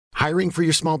Hiring for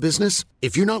your small business?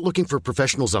 If you're not looking for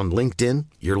professionals on LinkedIn,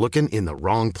 you're looking in the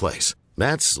wrong place.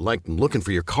 That's like looking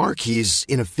for your car keys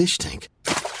in a fish tank.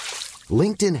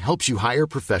 LinkedIn helps you hire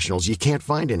professionals you can't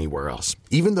find anywhere else,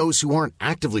 even those who aren't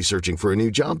actively searching for a new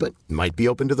job but might be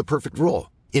open to the perfect role.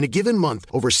 In a given month,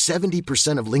 over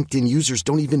 70% of LinkedIn users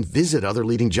don't even visit other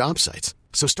leading job sites.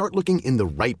 So start looking in the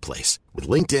right place. With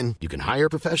LinkedIn, you can hire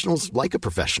professionals like a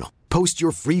professional. Post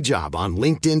your free job on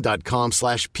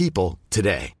linkedin.com/people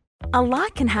today. A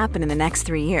lot can happen in the next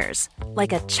 3 years.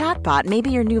 Like a chatbot may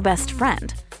be your new best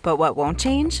friend. But what won't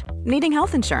change? Needing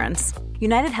health insurance.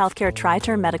 United Healthcare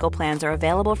Tri-Term Medical Plans are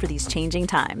available for these changing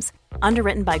times.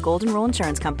 Underwritten by Golden Rule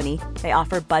Insurance Company, they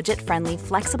offer budget-friendly,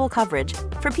 flexible coverage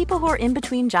for people who are in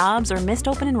between jobs or missed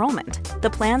open enrollment. The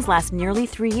plans last nearly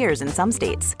 3 years in some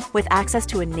states, with access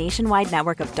to a nationwide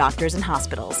network of doctors and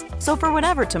hospitals. So for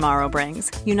whatever tomorrow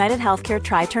brings, United Healthcare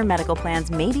Tri-Term Medical Plans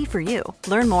may be for you.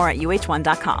 Learn more at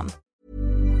uh1.com.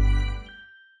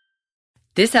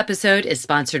 This episode is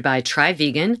sponsored by Try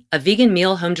Vegan, a vegan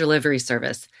meal home delivery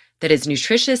service that is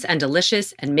nutritious and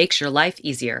delicious and makes your life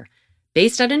easier.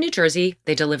 Based out of New Jersey,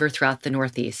 they deliver throughout the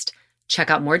Northeast. Check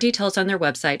out more details on their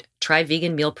website,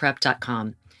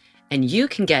 tryveganmealprep.com. And you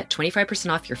can get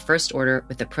 25% off your first order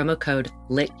with the promo code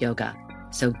LITYOGA.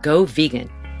 So go vegan.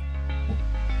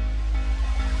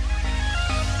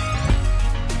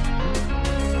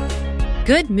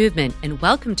 Good movement, and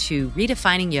welcome to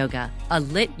Redefining Yoga, a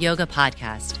lit yoga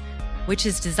podcast, which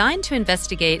is designed to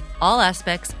investigate all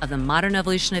aspects of the modern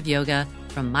evolution of yoga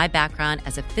from my background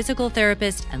as a physical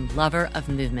therapist and lover of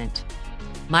movement.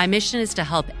 My mission is to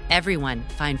help everyone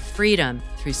find freedom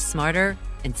through smarter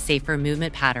and safer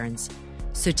movement patterns,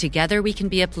 so together we can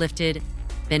be uplifted,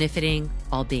 benefiting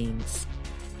all beings.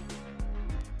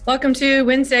 Welcome to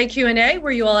Wednesday Q&A,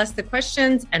 where you all ask the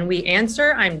questions and we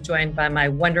answer. I'm joined by my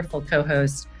wonderful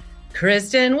co-host,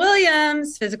 Kristen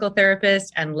Williams, physical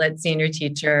therapist and lit senior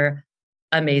teacher.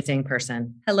 Amazing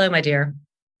person. Hello, my dear.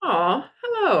 Oh,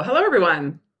 hello. Hello,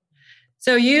 everyone.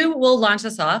 So you will launch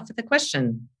us off with a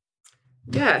question.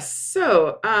 Yes.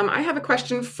 So I have a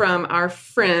question from our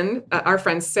friend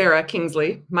Sarah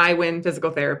Kingsley, My Win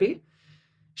Physical Therapy.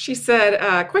 She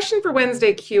said, question for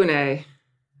Wednesday Q&A.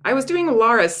 I was doing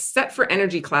Laura's Set for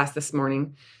Energy class this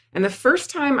morning, and the first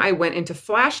time I went into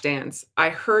flash dance, I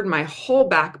heard my whole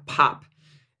back pop.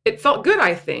 It felt good,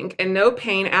 I think, and no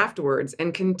pain afterwards,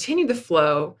 and continued the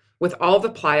flow with all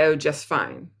the plyo just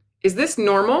fine. Is this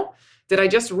normal? Did I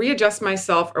just readjust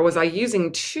myself, or was I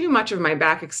using too much of my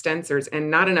back extensors and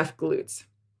not enough glutes?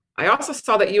 I also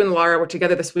saw that you and Laura were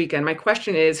together this weekend. My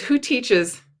question is, who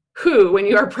teaches who when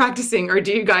you are practicing, or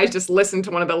do you guys just listen to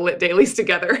one of the lit dailies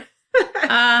together?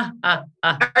 I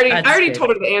already told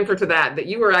her the answer to that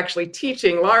you were actually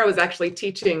teaching. Laura was actually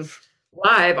teaching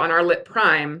live on our Lit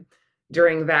Prime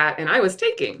during that, and I was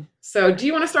taking. So do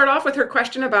you want to start off with her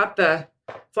question about the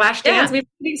flash dance? Yeah.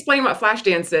 Maybe explain what flash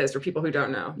dance is for people who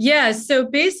don't know. Yeah, so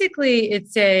basically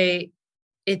it's a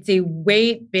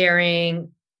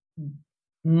weight-bearing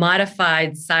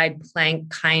modified side plank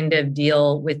kind of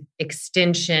deal with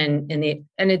extension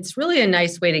and it's really a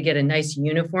nice way to get a nice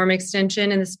uniform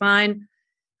extension in the spine.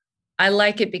 I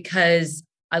like it because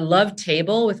I love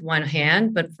table with one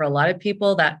hand, but for a lot of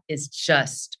people that is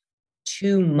just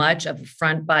too much of a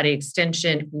front body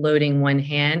extension, loading one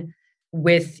hand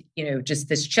with, just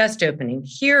this chest opening.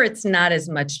 Here, it's not as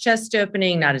much chest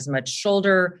opening, not as much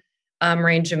shoulder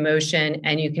range of motion,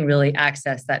 and you can really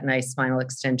access that nice spinal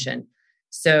extension.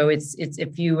 So it's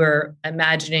if you were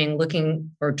imagining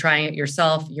looking or trying it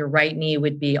yourself, your right knee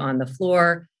would be on the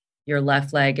floor, your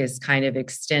left leg is kind of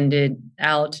extended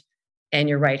out, and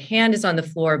your right hand is on the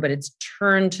floor, but it's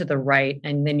turned to the right,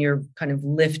 and then you're kind of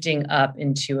lifting up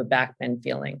into a back bend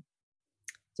feeling.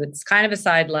 So it's kind of a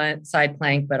side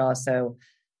plank, but also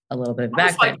a little bit of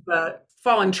back bend. Like the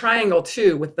fallen triangle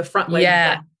too, with the front leg.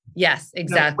 Yeah. Yes,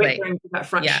 exactly. That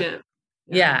front shin.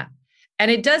 Yeah. And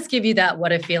it does give you that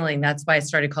what a feeling. That's why I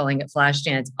started calling it flash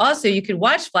dance. Also, you could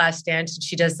watch flash dance.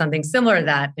 She does something similar to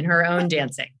that in her own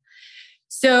dancing.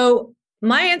 So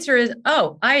my answer is,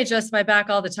 I adjust my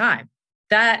back all the time.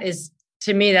 That is,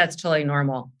 to me, that's totally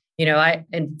normal.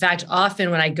 In fact, often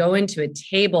when I go into a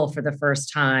table for the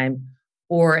first time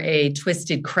or a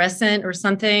twisted crescent or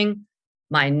something,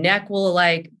 my neck will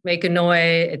make a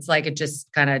noise. It's like it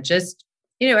just kind of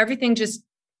everything just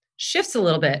shifts a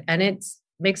little bit and it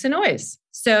makes a noise.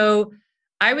 So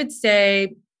I would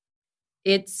say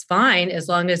it's fine as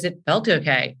long as it felt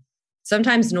okay.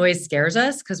 Sometimes noise scares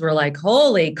us because we're like,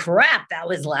 holy crap, that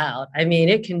was loud. I mean,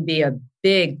 it can be a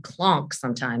big clonk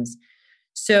sometimes.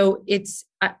 So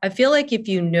I feel like if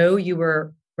you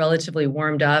were relatively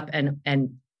warmed up and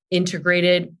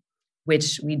integrated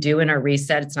which we do in our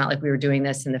reset. It's not like we were doing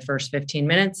this in the first 15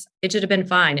 minutes. It should have been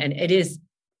fine. And it is,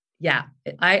 yeah,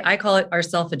 I call it our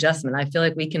self-adjustment. I feel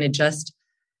like we can adjust.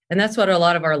 And that's what a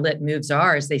lot of our lit moves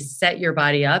are, is they set your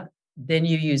body up. Then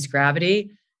you use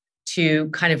gravity to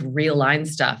kind of realign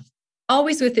stuff,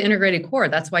 always with the integrated core.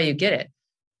 That's why you get it.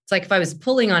 It's like if I was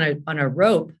pulling on a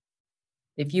rope,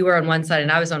 if you were on one side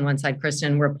and I was on one side,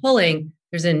 Kristen, we're pulling,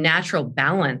 there's a natural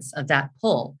balance of that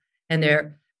pull. And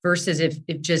there versus if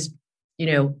just,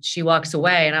 she walks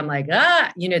away and I'm like,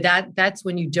 that's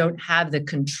when you don't have the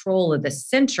control of the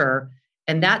center.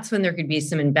 And that's when there could be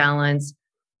some imbalance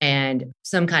and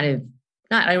some kind of,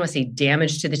 I don't want to say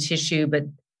damage to the tissue, but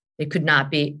it could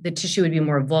not be, the tissue would be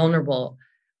more vulnerable.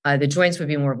 The joints would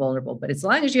be more vulnerable. But as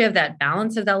long as you have that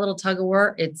balance of that little tug of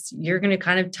war, you're going to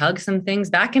kind of tug some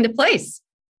things back into place.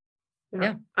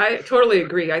 Yeah. I totally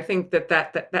agree. I think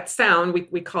that sound,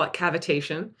 we call it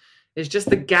cavitation, is just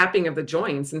the gapping of the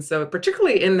joints. And so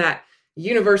particularly in that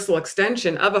universal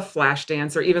extension of a flash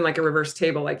dance, or even like a reverse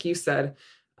table, like you said,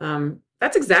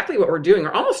 that's exactly what we're doing.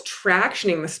 We're almost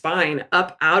tractioning the spine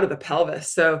up out of the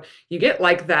pelvis. So you get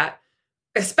like that,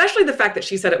 especially the fact that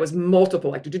she said it was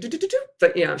multiple, like,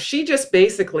 but, she just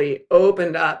basically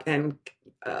opened up and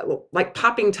like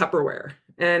popping Tupperware.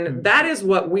 And that is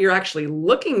what we're actually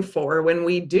looking for when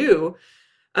we do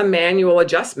a manual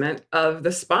adjustment of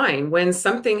the spine. When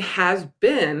something has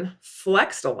been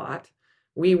flexed a lot,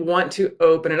 we want to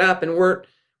open it up, and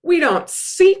we don't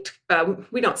seek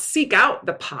out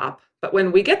the pop, but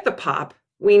when we get the pop,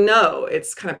 we know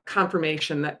it's kind of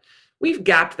confirmation that we've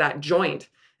gapped that joint.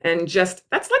 And just,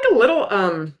 that's like a little,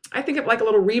 I think of like a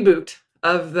little reboot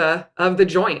of the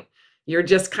joint. You're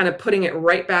just kind of putting it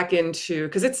right back into,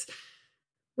 because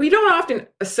we don't often,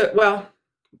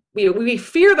 we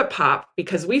fear the pop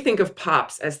because we think of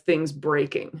pops as things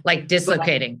breaking. Like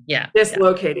dislocating.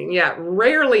 Dislocating. Yeah.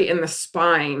 Rarely in the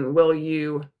spine will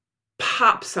you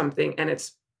pop something and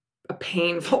it's a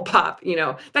painful pop.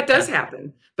 That does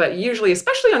happen. But usually,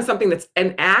 especially on something that's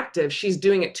inactive, she's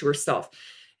doing it to herself.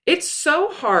 It's so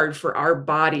hard for our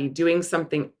body doing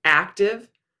something active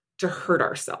to hurt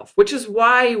ourselves, which is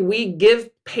why we give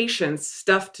patients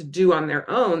stuff to do on their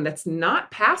own that's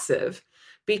not passive,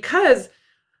 because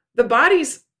the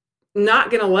body's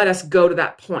not going to let us go to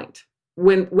that point.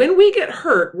 When we get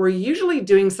hurt, we're usually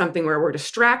doing something where we're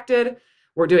distracted,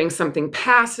 we're doing something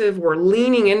passive, we're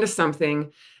leaning into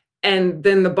something, and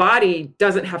then the body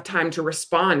doesn't have time to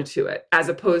respond to it, as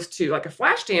opposed to like a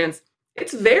flash dance.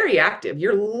 It's very active.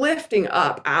 You're lifting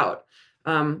up out.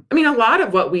 A lot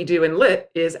of what we do in lit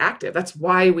is active. That's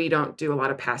why we don't do a lot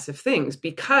of passive things,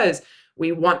 because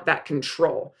we want that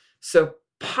control. So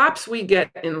pops we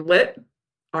get in lit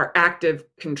are active,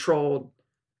 controlled,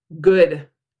 good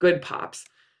pops.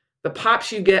 The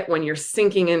pops you get when you're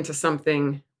sinking into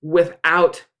something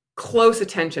without close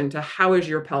attention to how is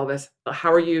your pelvis,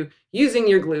 how are you using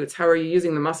your glutes, how are you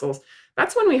using the muscles,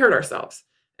 that's when we hurt ourselves.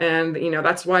 And,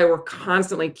 that's why we're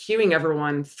constantly cueing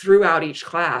everyone throughout each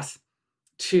class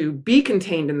to be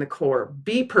contained in the core,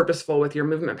 be purposeful with your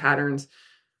movement patterns,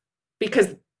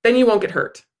 because then you won't get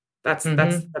hurt. That's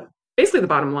basically the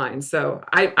bottom line. So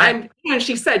and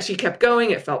she said she kept going.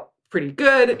 It felt pretty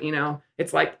good.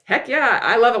 It's like, heck yeah,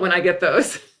 I love it when I get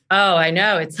those. Oh, I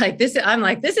know. It's like this. I'm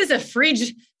like, this is a free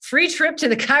trip to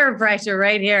the chiropractor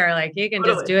right here. Like you can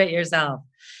just do it yourself.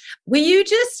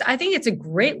 I think it's a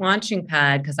great launching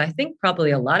pad, because I think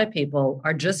probably a lot of people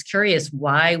are just curious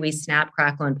why we snap,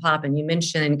 crackle, and pop. And you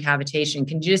mentioned cavitation.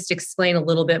 Can you just explain a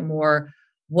little bit more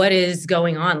what is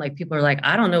going on? Like people are like,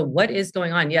 I don't know what is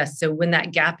going on. Yes. So when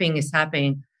that gapping is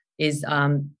happening, is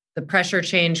the pressure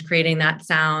change creating that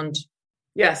sound?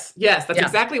 Yes. That's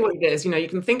exactly what it is. You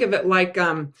can think of it like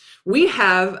we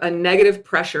have a negative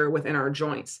pressure within our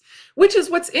joints, which is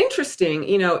what's interesting.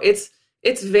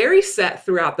 It's very set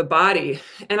throughout the body.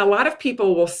 And a lot of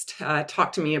people will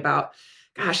talk to me about,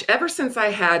 gosh, ever since I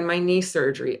had my knee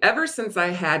surgery, ever since I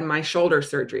had my shoulder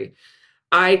surgery,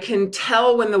 I can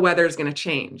tell when the weather is going to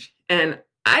change. And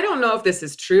I don't know if this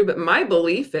is true, but my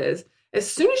belief is as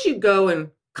soon as you go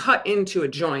and cut into a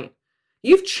joint,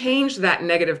 you've changed that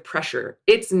negative pressure.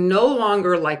 It's no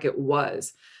longer like it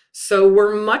was. So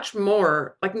we're much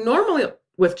more like normally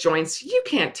with joints, you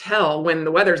can't tell when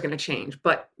the weather is going to change,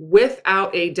 but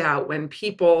without a doubt, when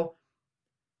people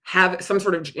have some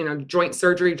sort of, joint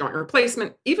surgery, joint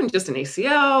replacement, even just an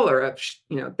ACL or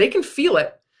they can feel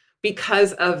it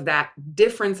because of that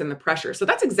difference in the pressure. So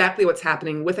that's exactly what's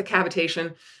happening with a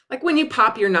cavitation. Like when you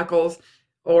pop your knuckles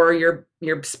or your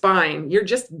spine, you're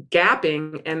just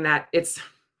gapping, and that it's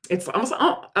almost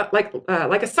like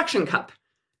a suction cup.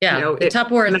 Yeah, the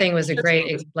Tupperware thing was a great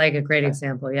Yeah.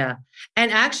 example. Yeah.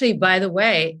 And actually, by the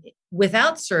way,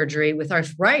 without surgery, with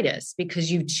arthritis,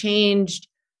 because you've changed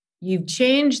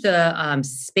the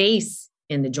space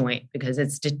in the joint because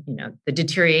it's, the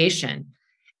deterioration.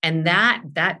 And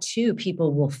that too,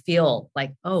 people will feel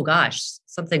like, oh gosh,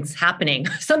 something's happening.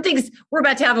 We're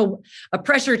about to have a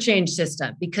pressure change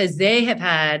system because they have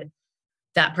had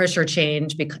that pressure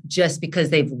change because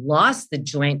they've lost the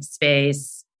joint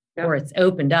space, or it's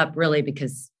opened up really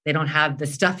because they don't have the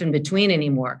stuff in between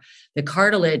anymore. The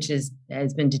cartilage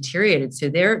has been deteriorated. So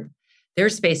their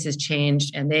space has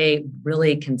changed and they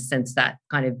really can sense that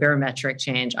kind of barometric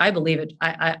change. I believe it.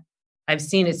 I've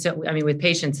seen it. So, with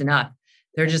patients enough,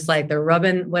 they're just like, they're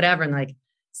rubbing whatever and like,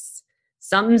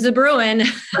 something's a brewing.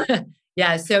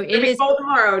 Yeah. So it is cold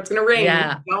tomorrow. It's going to rain.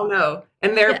 Yeah. We all know.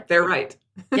 And they're right.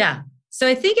 Yeah. So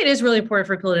I think it is really important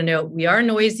for people to know we are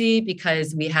noisy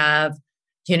because we have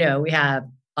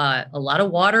a lot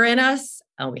of water in us.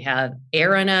 We have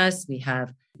air in us. We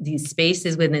have these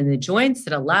spaces within the joints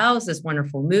that allows this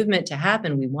wonderful movement to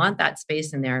happen. We want that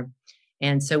space in there.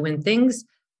 And so when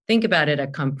think about it, a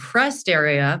compressed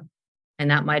area, and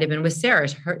that might have been with Sarah,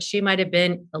 she might have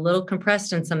been a little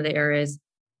compressed in some of the areas,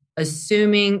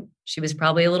 assuming she was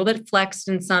probably a little bit flexed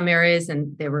in some areas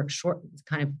and they were short,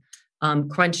 kind of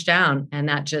crunched down, and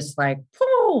that just like,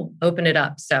 open it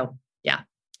up. So yeah,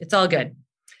 it's all good.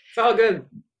 It's all good.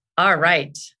 All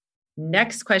right.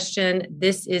 Next question.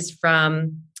 This is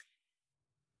from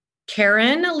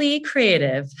Karen Lee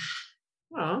Creative.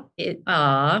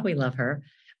 We love her.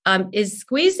 Is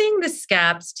squeezing the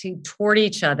scaps toward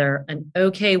each other an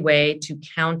okay way to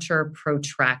counter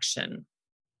protraction?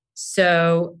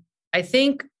 So I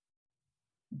think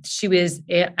she was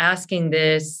asking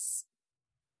this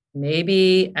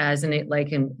maybe as in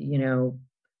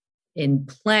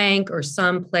plank or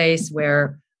some place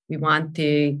where we want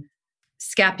the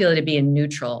scapula to be in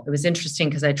neutral. It was interesting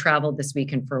because I traveled this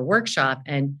weekend for a workshop,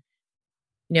 and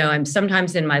I'm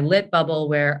sometimes in my lit bubble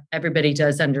where everybody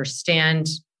does understand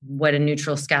what a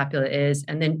neutral scapula is.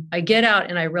 And then I get out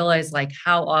and I realize like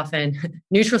how often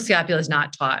neutral scapula is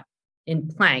not taught in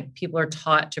plank. People are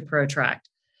taught to protract.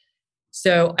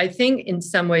 So I think in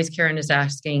some ways, Karen is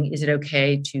asking, is it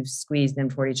okay to squeeze them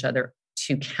toward each other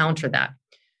to counter that?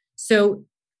 So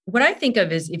what I think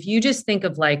of is if you just think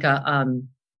of like a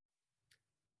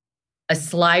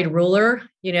slide ruler,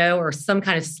 or some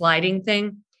kind of sliding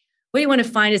thing, what you want to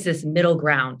find is this middle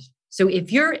ground. So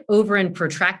if you're over in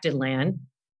protracted land,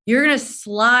 you're going to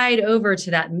slide over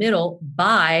to that middle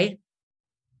by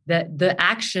the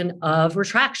action of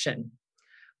retraction.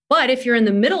 But if you're in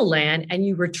the middle land and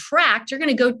you retract, you're going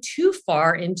to go too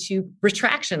far into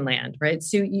retraction land, right?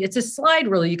 So it's a slide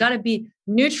ruler. You got to be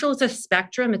neutral. It's a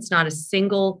spectrum. It's not a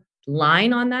single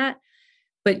line on that.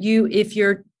 But if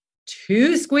you're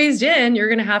too squeezed in, you're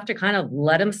going to have to kind of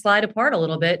let them slide apart a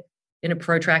little bit in a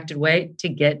protracted way to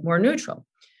get more neutral.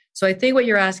 So I think what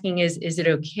you're asking is it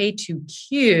okay to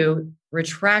cue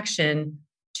retraction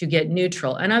to get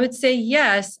neutral? And I would say,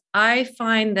 yes. I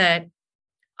find that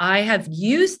I have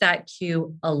used that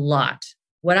cue a lot.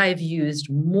 What I've used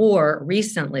more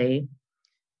recently,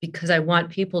 because I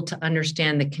want people to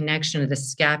understand the connection of the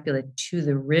scapula to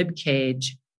the rib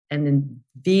cage, and then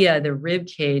via the rib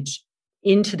cage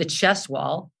into the chest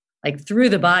wall, like through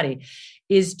the body,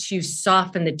 is to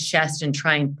soften the chest and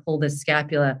try and pull the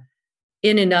scapula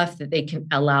in enough that they can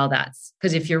allow that.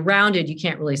 Because if you're rounded, you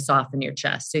can't really soften your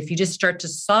chest. So if you just start to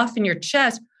soften your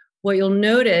chest, what you'll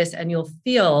notice and you'll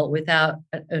feel without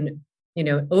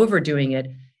overdoing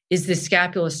it is the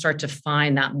scapula start to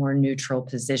find that more neutral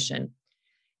position.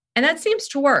 And that seems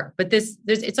to work. But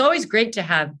it's always great to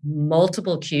have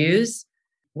multiple cues.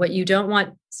 What you don't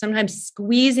want, sometimes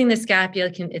squeezing the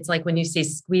scapula it's like when you say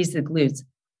squeeze the glutes.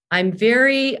 I'm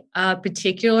very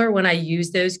particular when I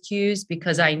use those cues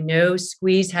because I know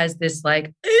squeeze has this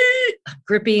like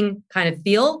gripping kind of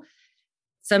feel.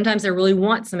 Sometimes I really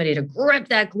want somebody to grip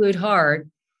that glute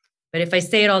hard. But if I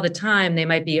say it all the time, they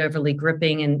might be overly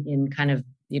gripping in kind of,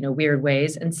 weird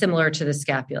ways, and similar to the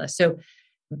scapula. So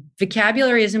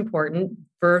vocabulary is important.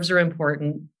 Verbs are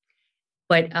important.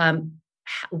 But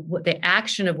the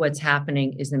action of what's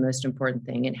happening is the most important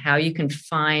thing. And how you can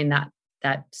find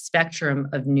that spectrum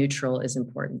of neutral is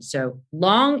important. So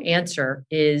long answer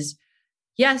is,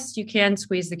 yes, you can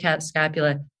squeeze the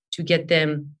scapula to get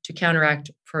them to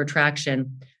counteract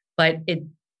protraction, but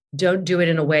don't do it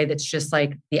in a way that's just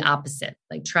like the opposite.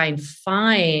 Like try and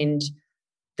find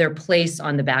their place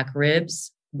on the back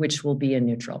ribs, which will be a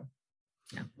neutral.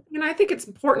 Yeah. And I think it's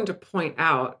important to point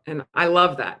out, and I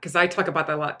love that because I talk about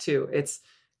that a lot too. It's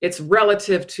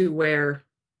relative to where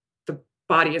the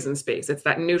body is in space. It's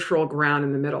that neutral ground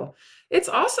in the middle. It's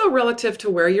also relative to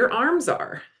where your arms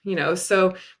are,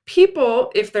 so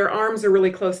people, if their arms are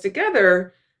really close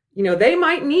together, they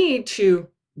might need to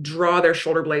draw their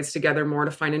shoulder blades together more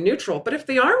to find a neutral. But if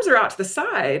the arms are out to the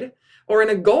side or in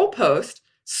a goalpost,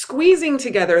 squeezing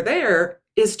together there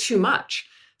is too much.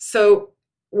 So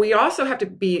we also have to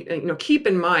be, keep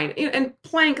in mind, and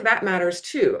plank, that matters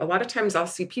too. A lot of times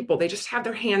I'll see people, they just have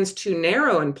their hands too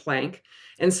narrow in plank.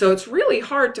 And so it's really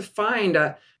hard to find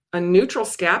a neutral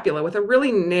scapula with a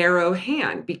really narrow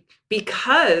hand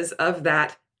because of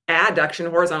that adduction,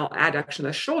 horizontal adduction of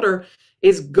the shoulder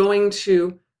is going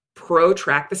to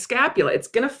protract the scapula. It's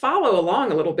going to follow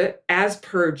along a little bit as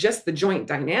per just the joint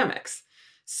dynamics.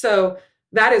 So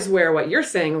that is where what you're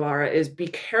saying, Laura, is be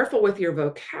careful with your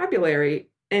vocabulary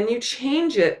and you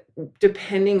change it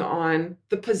depending on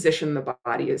the position the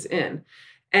body is in.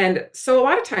 And so a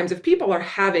lot of times if people are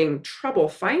having trouble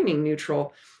finding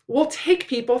neutral, we'll take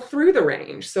people through the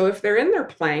range. So if they're in their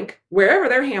plank, wherever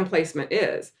their hand placement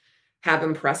is, have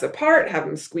them press apart, have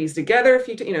them squeeze together. If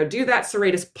you do that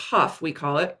serratus puff, we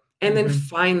call it, and then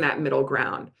find that middle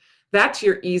ground. That's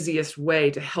your easiest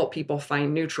way to help people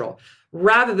find neutral,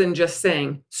 rather than just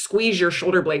saying, squeeze your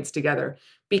shoulder blades together,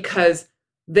 because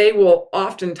they will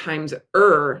oftentimes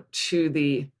err to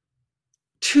the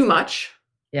too much.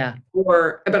 Yeah.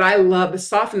 But I love the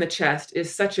soften the chest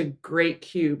is such a great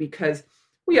cue, because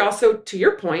we also, to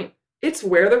your point, it's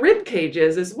where the rib cage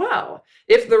is as well.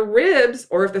 If the ribs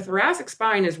or if the thoracic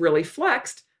spine is really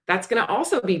flexed, that's going to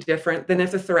also be different than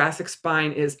if the thoracic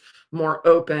spine is more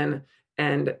open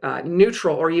and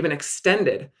neutral or even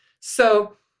extended.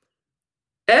 So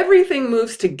everything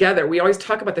moves together. We always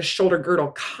talk about the shoulder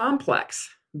girdle complex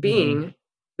being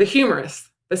the humerus,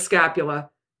 the scapula,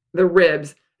 the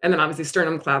ribs, and then obviously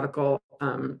sternum, clavicle,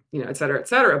 et cetera, et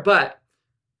cetera. But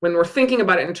when we're thinking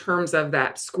about it in terms of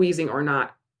that squeezing or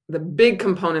not, the big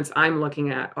components I'm looking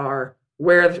at are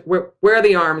where are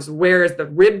the arms, where is the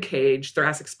rib cage,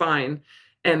 thoracic spine,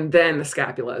 and then the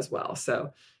scapula as well.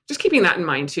 So just keeping that in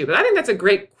mind too. But I think that's a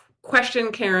great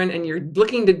question, Karen, and you're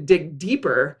looking to dig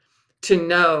deeper to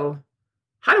know,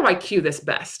 how do I cue this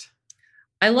best?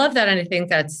 I love that. And I think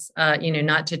that's,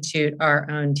 not to toot our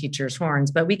own teachers'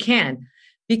 horns, but we can,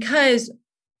 because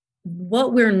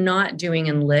what we're not doing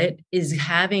in lit is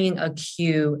having a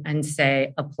cue and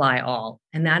say, apply all.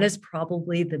 And that is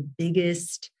probably the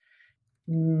biggest,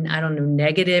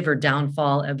 negative or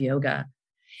downfall of yoga,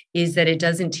 is that it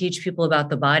doesn't teach people about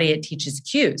the body. It teaches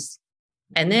cues.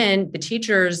 And then the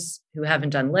teachers who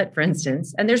haven't done lit, for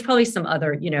instance, and there's probably some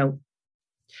other,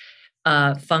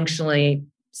 functionally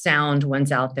sound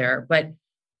ones out there, but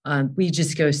we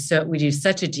do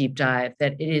such a deep dive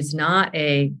that it is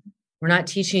we're not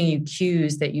teaching you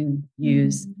cues that you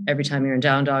use every time you're in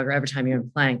down dog or every time you're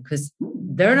in plank, because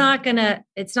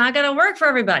it's not gonna work for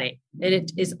everybody.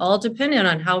 It is all dependent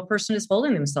on how a person is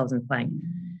holding themselves in plank.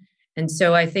 And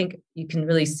so I think you can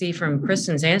really see from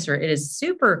Kristen's answer, it is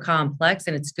super complex,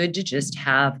 and it's good to just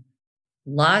have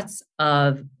lots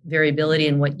of variability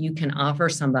in what you can offer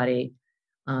somebody,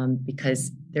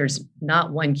 because there's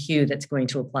not one cue that's going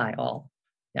to apply all.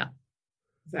 Yeah.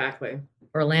 Exactly.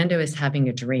 Orlando is having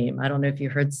a dream. I don't know if you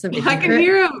heard some. I can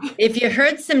hear him. If you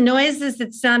heard some noises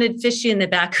that sounded fishy in the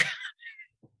background,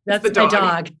 that's my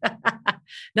dog.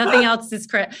 Nothing else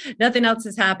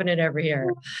is happening over here.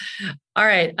 All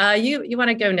right. You want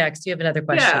to go next? You have another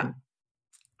question.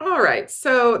 Yeah. All right.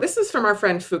 So this is from our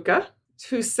friend Fuka,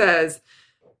 who says,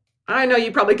 I know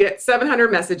you probably get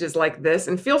 700 messages like this,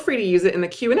 and feel free to use it in the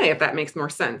Q&A if that makes more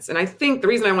sense. And I think the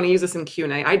reason I want to use this in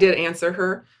Q&A, I did answer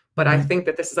her, but I think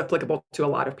that this is applicable to a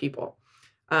lot of people.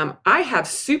 I have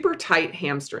super tight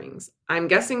hamstrings. I'm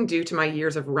guessing due to my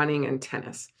years of running and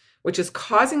tennis, which is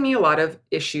causing me a lot of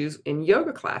issues in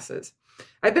yoga classes.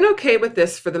 I've been okay with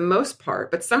this for the most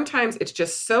part, but sometimes it's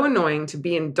just so annoying to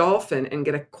be in dolphin and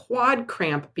get a quad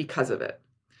cramp because of it.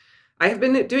 I have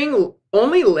been doing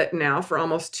only lit now for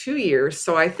almost 2 years,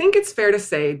 so I think it's fair to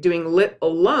say doing lit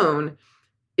alone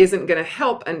isn't going to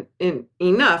help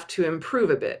enough to improve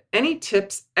a bit. Any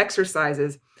tips,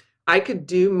 exercises I could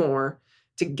do more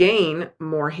to gain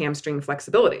more hamstring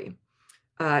flexibility?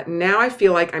 Now I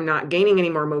feel like I'm not gaining any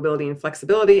more mobility and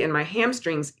flexibility, and my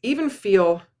hamstrings even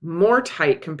feel more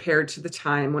tight compared to the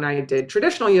time when I did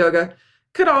traditional yoga.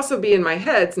 Could also be in my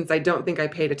head, since I don't think I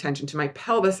paid attention to my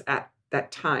pelvis at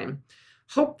that time.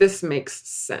 Hope this makes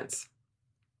sense.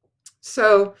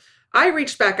 So I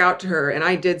reached back out to her, and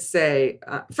I did say,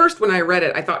 first when I read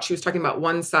it, I thought she was talking about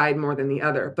one side more than the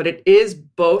other, but it is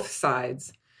both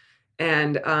sides.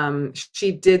 And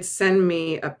she did send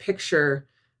me a picture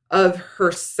of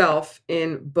herself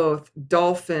in both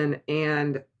dolphin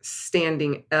and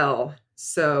standing L.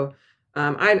 So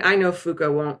I know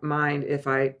Fuka won't mind if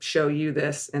I show you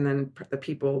this, and then the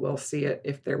people will see it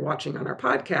if they're watching on our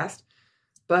podcast.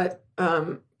 But,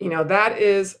 that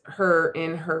is her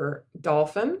in her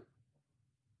dolphin.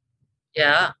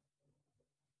 Yeah.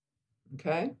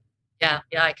 Okay. Yeah,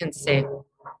 I can see.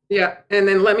 Yeah. And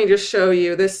then let me just show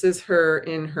you, this is her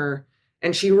in her,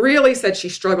 and she really said she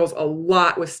struggles a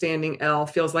lot with standing L,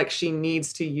 feels like she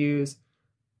needs to use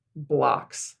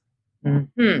blocks.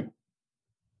 Mm-hmm.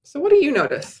 So what do you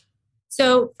notice?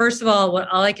 So first of all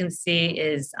I can see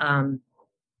is I'm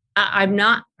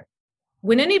not,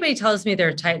 when anybody tells me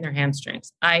they're tight in their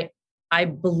hamstrings, I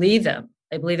believe them.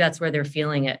 I believe that's where they're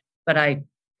feeling it. But I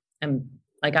am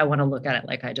like, I want to look at it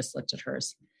like I just looked at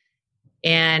hers.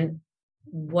 And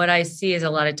what I see is a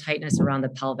lot of tightness around the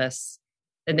pelvis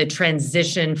and the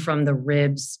transition from the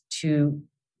ribs to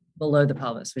below the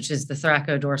pelvis, which is the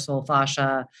thoracodorsal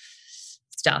fascia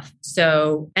stuff.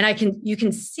 So, and you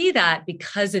can see that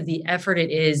because of the effort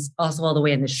it is also all the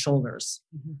way in the shoulders.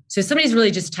 Mm-hmm. So if somebody's really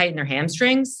just tight in their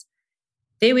hamstrings,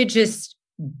 it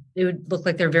would look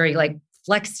like they're very like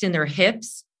flexed in their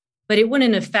hips, but it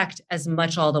wouldn't affect as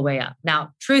much all the way up.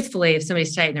 Now, truthfully, if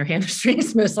somebody's tight in their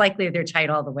hamstrings, most likely they're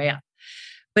tight all the way up.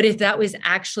 But if that was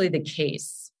actually the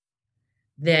case,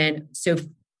 then,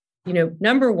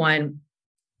 number one,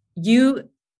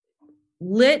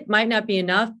 lit might not be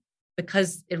enough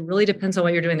because it really depends on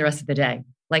what you're doing the rest of the day.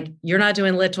 Like you're not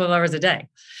doing lit 12 hours a day.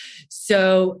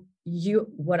 So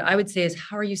what I would say is,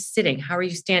 how are you sitting? How are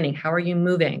you standing? How are you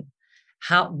moving?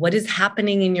 What is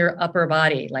happening in your upper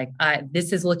body? Like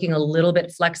this is looking a little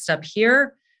bit flexed up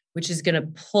here, which is going to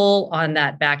pull on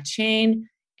that back chain,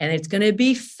 and it's going to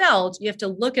be felt. You have to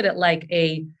look at it like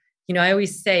I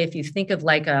always say, if you think of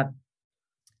like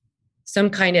some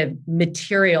kind of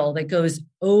material that goes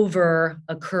over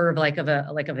a curve, like of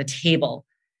a table.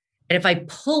 And if I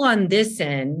pull on this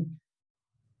end,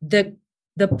 the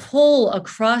pull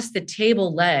across the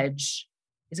table ledge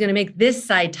is going to make this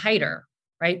side tighter,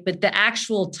 right? But the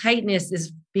actual tightness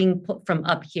is being put from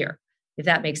up here, if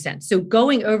that makes sense. So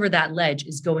going over that ledge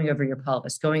is going over your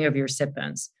pelvis, going over your sit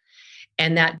bones.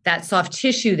 And that soft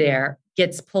tissue there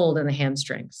gets pulled in the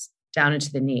hamstrings down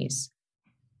into the knees.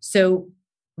 So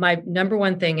my number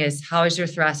one thing is, how is your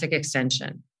thoracic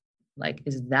extension? Like,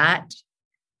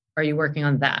 are you working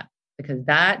on that? Because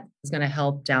that is going to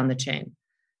help down the chain.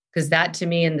 Because that to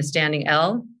me in the standing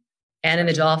L and in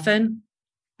the dolphin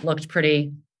looked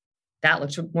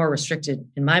more restricted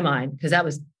in my mind, because that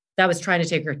was trying to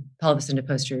take her pelvis into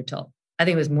posterior tilt. I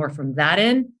think it was more from that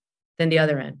end than the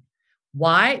other end.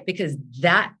 Why? Because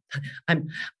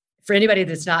for anybody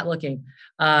that's not looking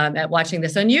at watching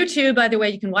this on YouTube, by the way,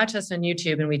 you can watch us on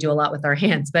YouTube and we do a lot with our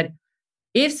hands. But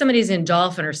if somebody's in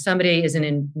dolphin or somebody is in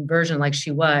inversion like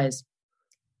she was,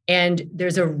 and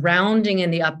there's a rounding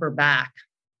in the upper back,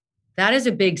 that is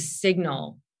a big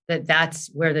signal that that's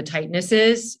where the tightness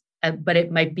is, but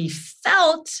it might be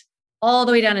felt all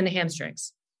the way down in the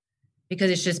hamstrings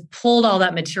because it's just pulled all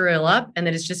that material up, and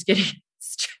then it's just getting,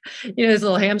 those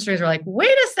little hamstrings are like, wait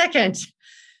a second.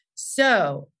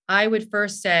 So I would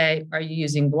first say, are you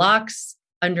using blocks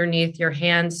underneath your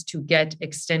hands to get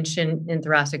extension in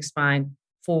thoracic spine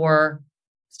for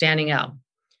standing out?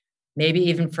 Maybe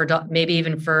even for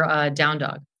down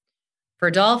dog. For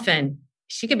dolphin,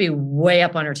 she could be way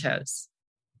up on her toes,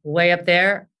 way up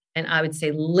there. And I would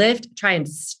say try and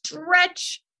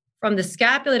stretch from the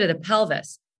scapula to the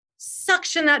pelvis.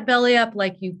 Suction that belly up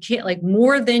like you can't, like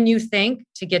more than you think,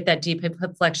 to get that deep hip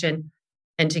flexion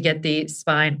and to get the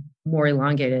spine more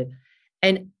elongated.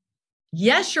 And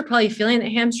yes, you're probably feeling the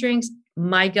hamstrings.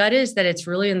 My gut is that it's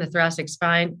really in the thoracic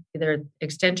spine, either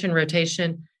extension,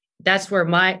 rotation. That's where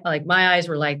my eyes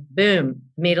were like, boom,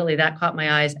 immediately that caught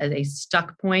my eyes as a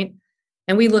stuck point.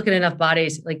 And we look at enough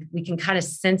bodies, like we can kind of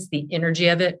sense the energy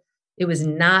of it. It was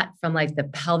not from like the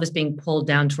pelvis being pulled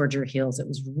down towards your heels. It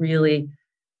was really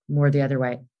more the other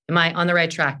way. Am I on the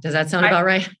right track? Does that sound about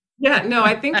right? Yeah, no,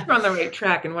 I think you're on the right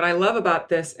track. And what I love about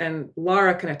this, and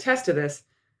Laura can attest to this,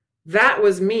 that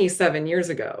was me 7 years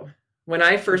ago. When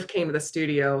I first came to the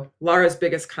studio, Laura's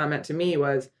biggest comment to me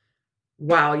was,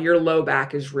 wow, your low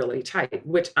back is really tight,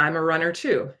 which I'm a runner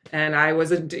too. And I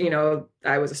was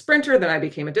a sprinter, then I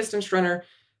became a distance runner,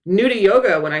 new to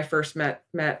yoga when I first met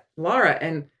Laura.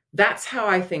 And that's how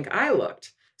I think I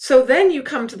looked. So then you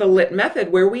come to the lit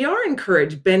method where we are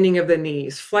encouraged bending of the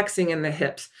knees, flexing in the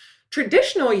hips.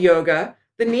 Traditional yoga,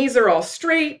 the knees are all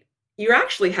straight. You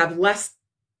actually have less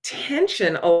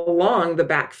tension along the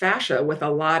back fascia with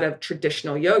a lot of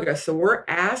traditional yoga. So we're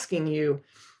asking you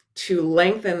to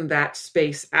lengthen that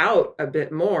space out a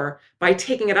bit more by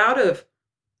taking it out of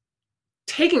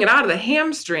the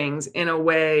hamstrings in a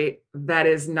way that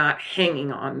is not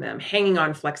hanging on them, hanging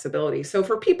on flexibility. So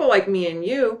for people like me and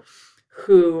you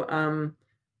who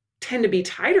tend to be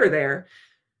tighter there,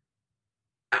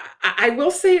 I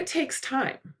will say it takes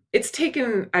time.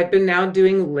 I've been now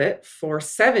doing LIT for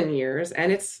 7 years,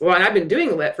 and I've been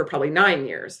doing LIT for probably 9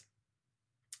 years,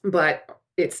 but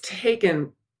it's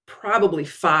taken probably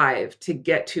 5 to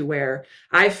get to where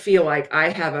I feel like I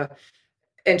have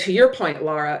and to your point,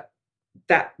 Laura,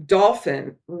 that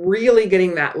dolphin, really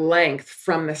getting that length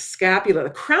from the scapula, the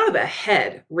crown of the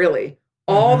head, really,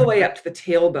 all the way up to the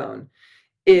tailbone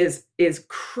is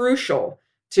crucial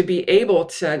to be able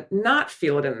to not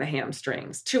feel it in the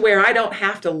hamstrings, to where I don't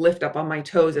have to lift up on my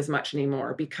toes as much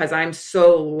anymore because I'm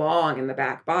so long in the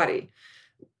back body.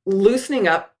 Loosening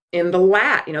up in the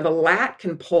lat, the lat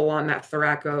can pull on that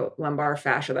thoracolumbar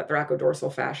fascia, that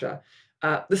thoracodorsal fascia,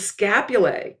 the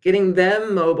scapulae, getting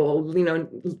them mobile,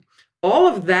 all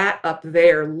of that up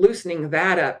there, loosening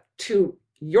that up to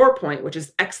your point, which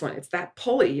is excellent. It's that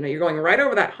pulley, you're going right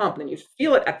over that hump and then you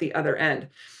feel it at the other end.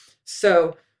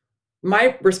 So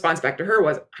my response back to her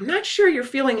was, I'm not sure you're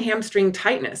feeling hamstring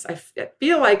tightness. I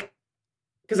feel like,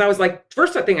 because I was like,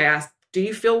 first thing I asked, do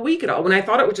you feel weak at all? When I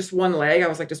thought it was just one leg, I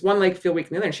was like, does one leg feel weak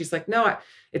in the other? And she's like, no,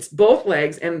 it's both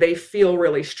legs and they feel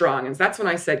really strong. And that's when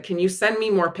I said, can you send me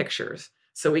more pictures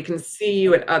so we can see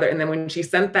you and other? And then when she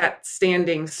sent that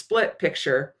standing split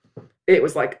picture, it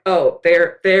was like, oh,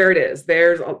 there it is.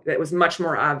 It was much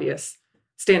more obvious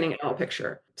standing L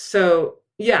picture. So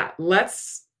yeah,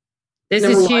 this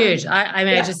is huge.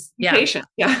 Be patient.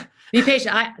 Yeah. Be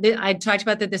patient. I talked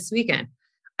about that this weekend.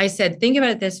 I said, think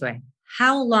about it this way.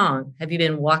 How long have you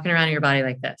been walking around in your body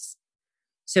like this?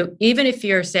 So even if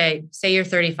you're, say you're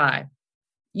 35,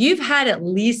 you've had at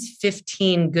least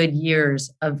 15 good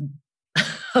years of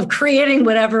creating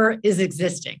whatever is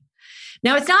existing.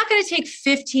 Now, it's not going to take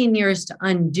 15 years to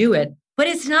undo it, but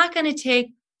it's not going to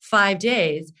take 5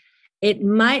 days. It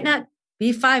might not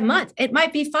be 5 months. It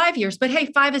might be 5 years, but hey,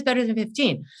 5 is better than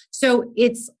 15. So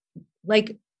it's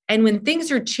like, and when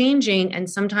things are changing and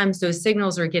sometimes those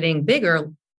signals are getting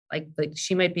bigger, like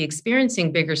she might be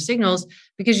experiencing bigger signals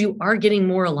because you are getting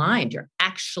more aligned. You're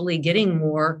actually getting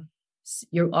more,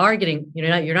 you're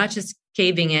not just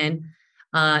caving in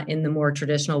the more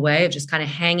traditional way of just kind of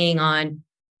hanging on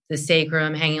the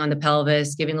sacrum, hanging on the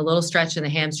pelvis, giving a little stretch in the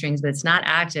hamstrings, but it's not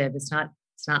active. It's not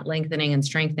lengthening and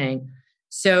strengthening.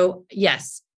 So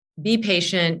yes, be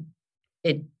patient.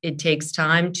 It takes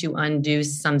time to undo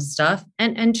some stuff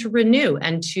and to renew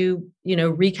and to,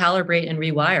 recalibrate and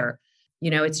rewire.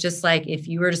 It's just like if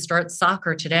you were to start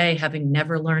soccer today, having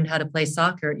never learned how to play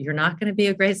soccer, you're not going to be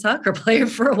a great soccer player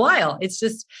for a while.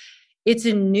 It's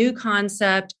a new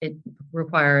concept. It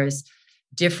requires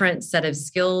different set of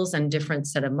skills and different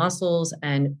set of muscles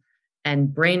and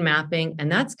brain mapping.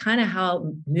 And that's kind of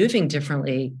how moving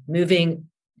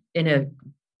in a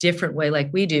different way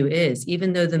like we do is,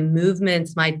 even though the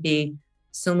movements might be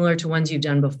similar to ones you've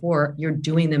done before, you're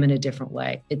doing them in a different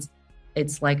way.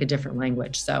 It's like a different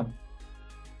language. So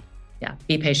yeah,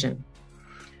 be patient.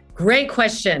 Great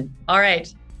question. All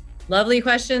right. Lovely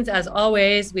questions. As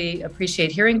always, we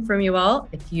appreciate hearing from you all.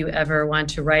 If you ever want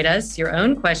to write us your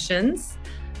own questions,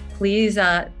 please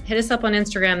hit us up on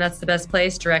Instagram. That's the best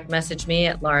place. Direct message me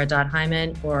at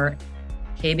lara.hyman or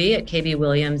KB at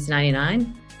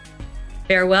KBWilliams99.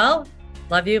 Farewell.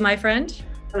 Love you, my friend.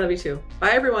 I love you too.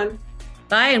 Bye, everyone.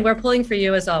 Bye. And we're pulling for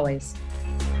you as always.